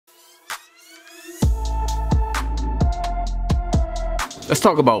Let's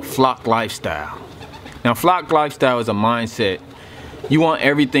talk about flock lifestyle. Now, flock lifestyle is a mindset. You want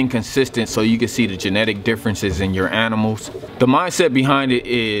everything consistent so you can see the genetic differences in your animals. The mindset behind it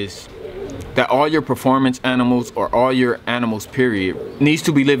is that all your performance animals, or all your animals period, needs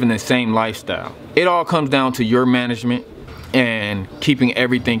to be living the same lifestyle. It all comes down to your management and keeping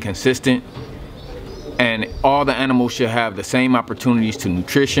everything consistent. And all the animals should have the same opportunities to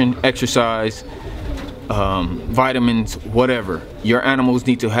nutrition, exercise, vitamins, whatever. Your animals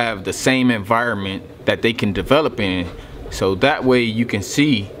need to have the same environment that they can develop in, so that way you can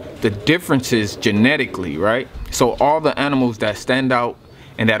see the differences genetically, right? So all the animals that stand out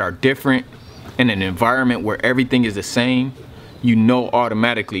and that are different in an environment where everything is the same, you know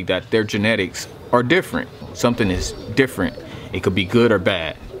automatically that their genetics are different. Something is different. It could be good or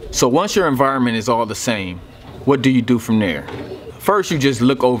bad. So once your environment is all the same, what do you do from there? First, you just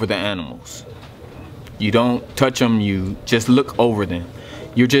look over the animals. You don't touch them, you just look over them.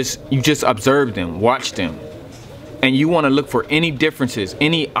 You just observe them, watch them. And you want to look for any differences,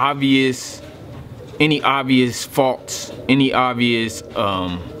 any obvious faults, any obvious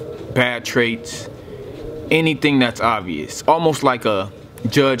bad traits, anything that's obvious. Almost like a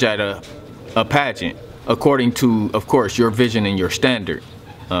judge at a pageant, according to, of course, your vision and your standard.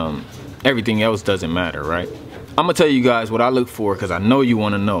 Everything else doesn't matter, right? I'm gonna tell you guys what I look for, because I know you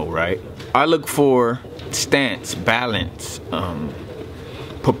want to know, right? I look for stance, balance,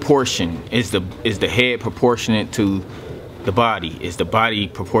 proportion. Is the head proportionate to the body? Is the body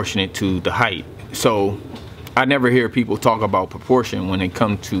proportionate to the height? So I never hear people talk about proportion when it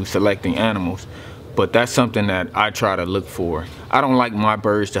comes to selecting animals, but that's something that I try to look for. I don't like my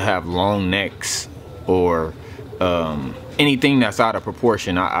birds to have long necks or anything that's out of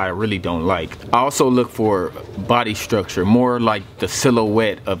proportion. I really don't like. I also look for body structure, more like the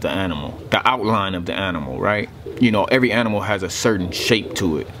silhouette of the animal, the outline of the animal, right? You know, every animal has a certain shape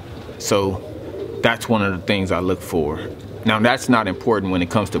to it. So that's one of the things I look for. Now, that's not important when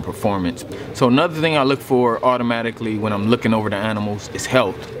it comes to performance. So another thing I look for automatically when I'm looking over the animals is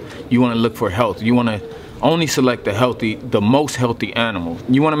health. You want to look for health. You want to only select the most healthy animals.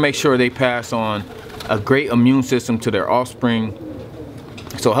 You want to make sure they pass on a great immune system to their offspring.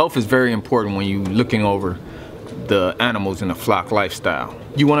 So health is very important when you're looking over the animals in a flock lifestyle.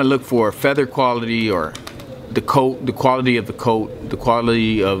 You want to look for feather quality, or the coat, the quality of the coat, the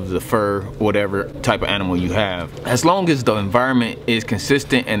quality of the fur, whatever type of animal you have. As long as the environment is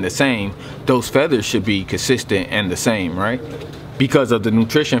consistent and the same, those feathers should be consistent and the same, right? Because of the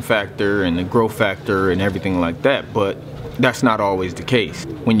nutrition factor and the growth factor and everything like that. But that's not always the case.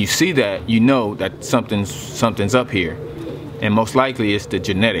 When you see that, you know that something's up here, and most likely it's the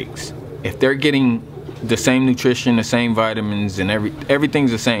genetics. If they're getting the same nutrition, the same vitamins, and everything's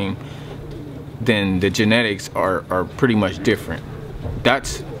the same, then the genetics are pretty much different.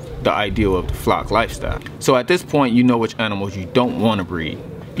 That's the ideal of the flock lifestyle. So at this point, you know which animals you don't want to breed.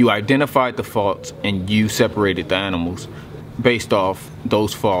 You identified the faults and you separated the animals based off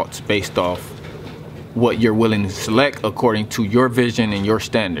those faults, based off what you're willing to select according to your vision and your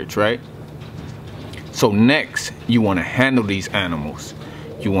standards, right? So next, you want to handle these animals.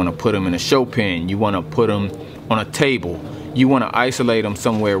 You want to put them in a show pen. You want to put them on a table. You want to isolate them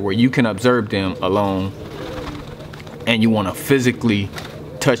somewhere where you can observe them alone, and you want to physically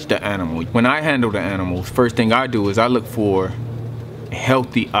touch the animal. When I handle the animals, first thing I do is I look for a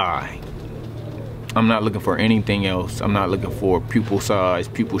healthy eye. I'm not looking for anything else. I'm not looking for pupil size,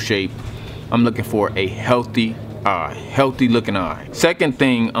 pupil shape. I'm looking for a healthy eye, healthy looking eye. Second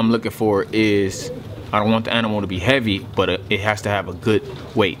thing I'm looking for is, I don't want the animal to be heavy, but it has to have a good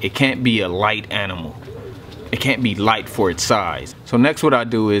weight. It can't be a light animal. It can't be light for its size. So next what I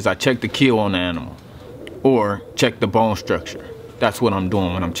do is I check the keel on the animal, or check the bone structure. That's what I'm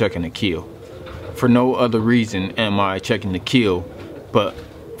doing when I'm checking the keel. For no other reason am I checking the keel, but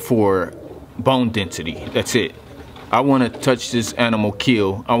for bone density. That's it. I want to touch this animal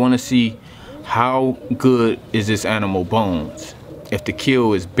keel. I want to see how good is this animal bones. If the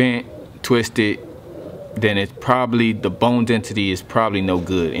keel is bent, twisted, then it's probably, the bone density is probably no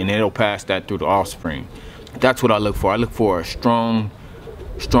good, and it'll pass that through the offspring. That's what I look for. I look for a strong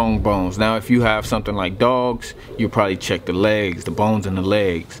bones. Now, if you have something like dogs, you probably check the legs, the bones in the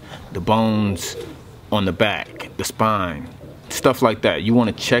legs, the bones on the back, the spine, stuff like that. You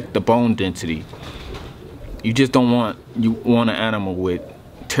want to check the bone density. You just don't want, you want an animal with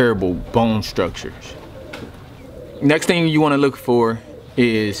terrible bone structures. Next thing you want to look for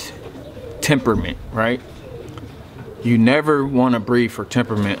is temperament, right? You never want to breed for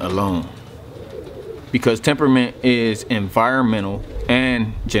temperament alone, because temperament is environmental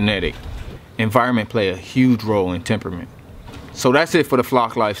and genetic. Environment play a huge role in temperament. So that's it for the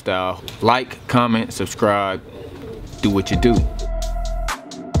Flock Lifestyle. Like, comment, subscribe, do what you do.